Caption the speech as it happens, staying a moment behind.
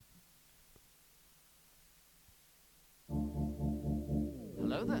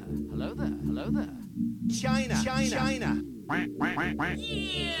China.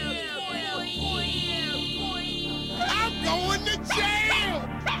 I'm going to jail.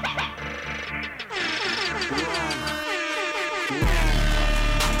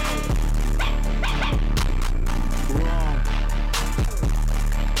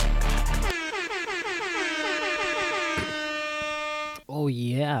 Oh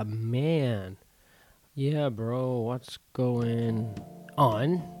yeah, man. Yeah, bro, what's going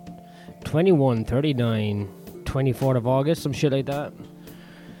on? 21, 39, 24th of August, some shit like that.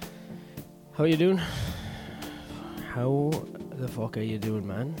 How you doing? How the fuck are you doing,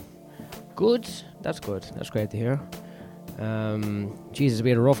 man? Good? That's good. That's great to hear. Jesus, we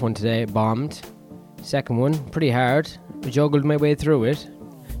had a rough one today. Bombed. Second one, pretty hard. I juggled my way through it.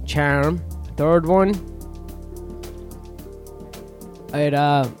 Charm. Third one, I had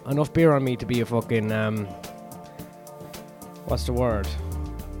enough beer on me to be a fucking, what's the word?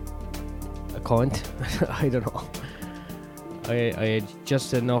 A cunt? I don't know. I had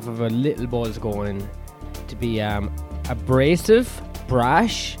just enough of a little buzz going to be abrasive,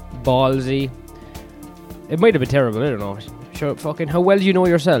 brash, ballsy. It might have been terrible, I don't know. Sure, fucking, how well do you know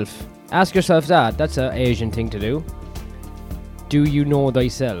yourself? Ask yourself that. That's an Asian thing to do. Do you know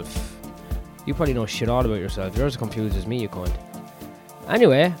thyself? You probably know shit all about yourself. You're as confused as me, you cunt.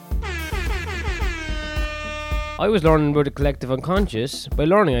 Anyway, I was learning about the collective unconscious. By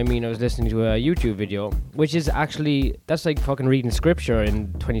learning, I mean I was listening to a YouTube video, which is actually, that's like fucking reading scripture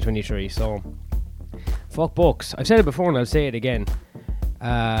in 2023, so fuck books. I've said it before and I'll say it again.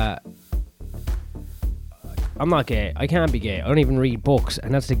 I'm not gay. I can't be gay. I don't even read books,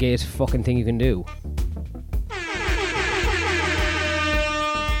 and that's the gayest fucking thing you can do.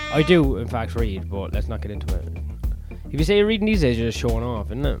 I do, in fact, read, but let's not get into it. If you say you're reading these days, you're just showing off,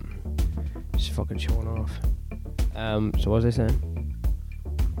 isn't it? Just fucking showing off. So what was I saying?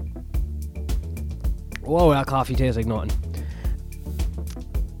 Whoa, that coffee tastes like nothing.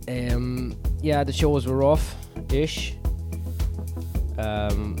 Yeah, the shows were rough-ish.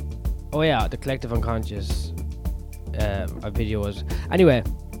 Oh yeah, the collective unconscious video was... Anyway,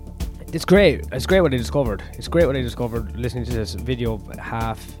 it's great. It's great what I discovered. It's great what I discovered listening to this video,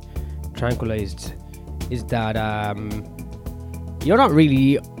 half tranquilized, is that you're not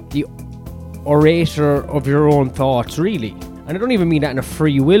really the orator of your own thoughts, really. And I don't even mean that in a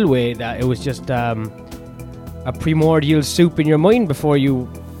free will way, that it was just a primordial soup in your mind before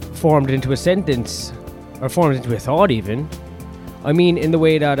you formed it into a sentence, or formed it into a thought even. I mean in the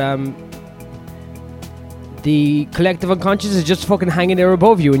way that the collective unconscious is just fucking hanging there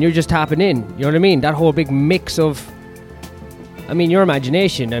above you and you're just tapping in, you know what I mean? That whole big mix of, I mean, your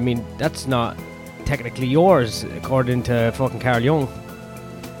imagination, I mean, that's not technically yours, according to fucking Carl Jung.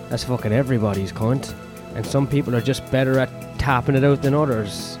 That's fucking everybody's, cunt. And some people are just better at tapping it out than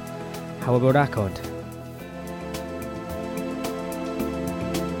others. How about that, cunt?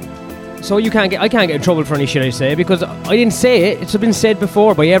 So I can't get in trouble for any shit I say, because I didn't say it. It's been said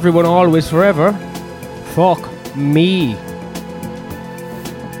before by everyone, always, forever. Fuck me.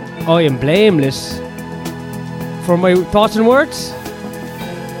 I am blameless for my thoughts and words.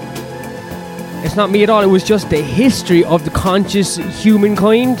 It's not me at all. It was just the history of the conscious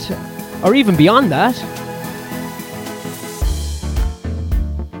humankind, or even beyond that.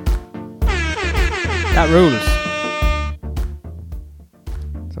 That rules.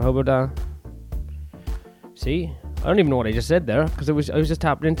 So how about that? See, I don't even know what I just said there, because I was just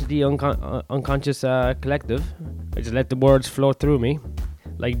tapping into the unconscious collective. I just let the words flow through me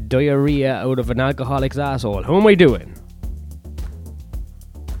like diarrhea out of an alcoholic's asshole. How am I doing?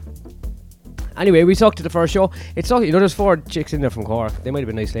 Anyway, we talked to the first show. It's talking, you know, there's 4 chicks in there from Cork. They might have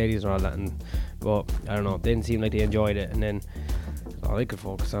been nice ladies and all that, but I don't know, they didn't seem like they enjoyed it. And then all I could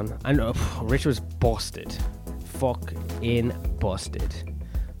focus on, and Rich was busted, fucking busted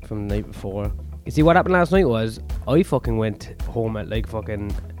from the night before. You see, what happened last night was I fucking went home at like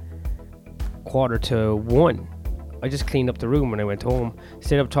fucking 1:45. I just cleaned up the room when I went home,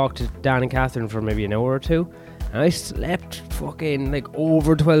 stayed up, talked to Dan and Catherine for maybe an hour or two, and I slept fucking like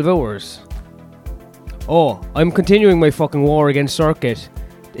over 12 hours. Oh, I'm continuing my fucking war against circuit.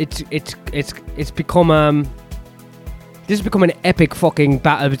 It's become this has become an epic fucking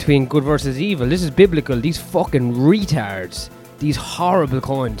battle between good versus evil. This is biblical. These fucking retards, these horrible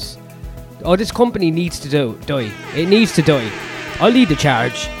cunts. Oh, this company needs to die. It needs to die. I'll lead the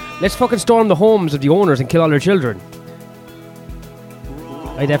charge. Let's fucking storm the homes of the owners and kill all their children.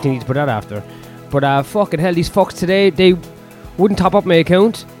 I definitely need to put that after. But fucking hell, these fucks today, they wouldn't top up my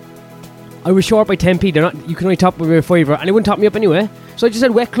account. I was short by 10p. They're not. You can only top up by $5, and they wouldn't top me up anyway. So I just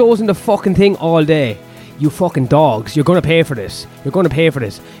had wet clothes in the fucking thing all day. You fucking dogs. You're gonna pay for this. You're gonna pay for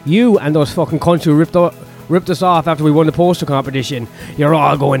this. You and those fucking cunts who ripped us off after we won the poster competition. You're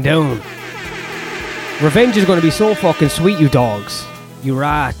all going down. Revenge is gonna be so fucking sweet, you dogs. You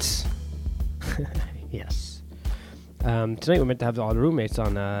rats. Yes. Tonight we're meant to have all the roommates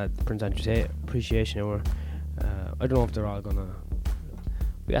on Prince Andrew's Appreciation Hour. I don't know if they're all gonna...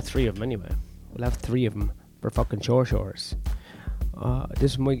 We got 3 of them anyway. We'll have 3 of them for fucking shores.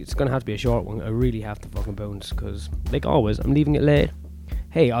 It's gonna have to be a short one. I really have to fucking bounce because, like always, I'm leaving it late.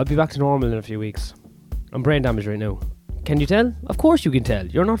 Hey, I'll be back to normal in a few weeks. I'm brain damaged right now. Can you tell? Of course you can tell.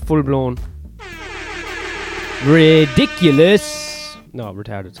 You're not full blown. Ridiculous. No,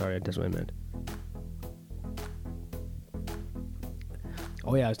 retarded. Sorry, that's what I meant.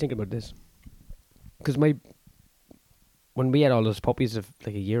 Oh yeah, I was thinking about this because when we had all those puppies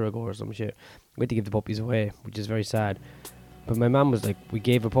like a year ago or some shit, we had to give the puppies away, which is very sad. But my mum was like, we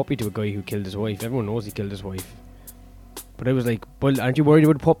gave a puppy to a guy who killed his wife. Everyone knows he killed his wife. But I was like, well, aren't you worried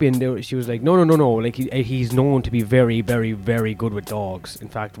about the puppy? And she was like, no. Like, he's known to be very, very, very good with dogs. In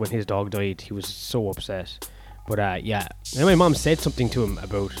fact, when his dog died, he was so upset. But, yeah. And my mum said something to him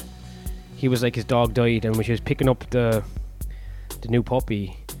about... He was like, his dog died, and when she was picking up the new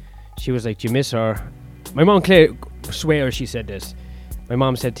puppy, she was like, do you miss her? My mum swears she said this. My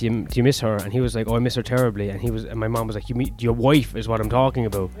mom said to him, do you miss her? And he was like, oh, I miss her terribly. And my mom was like, your wife is what I'm talking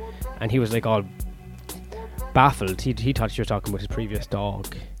about. And he was like all baffled. He thought she was talking about his previous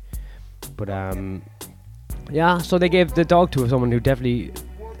dog. But yeah, so they gave the dog to someone who definitely,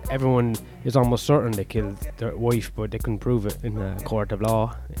 everyone is almost certain they killed their wife, but they couldn't prove it in a court of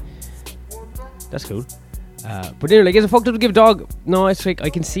law. That's cool. But anyway, like, is it fucked up to give a dog? No, it's like, I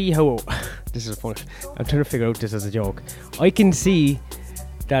can see how... This is funny. I'm trying to figure out this as a joke. I can see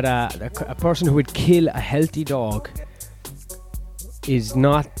that a person who would kill a healthy dog is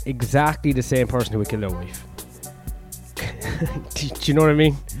not exactly the same person who would kill their wife. Do you know what I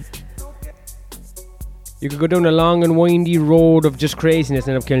mean? You could go down a long and windy road of just craziness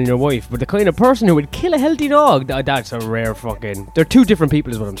and end up killing your wife, but the kind of person who would kill a healthy dog, that's a rare fucking... They're 2 different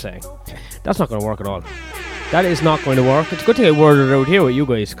people is what I'm saying. That's not going to work at all. That is not going to work. It's a good thing I worded it out here with you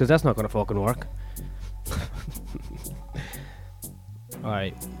guys, because that's not going to fucking work.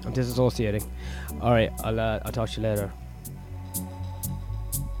 Alright, I'm disassociating. Alright, I'll talk to you later.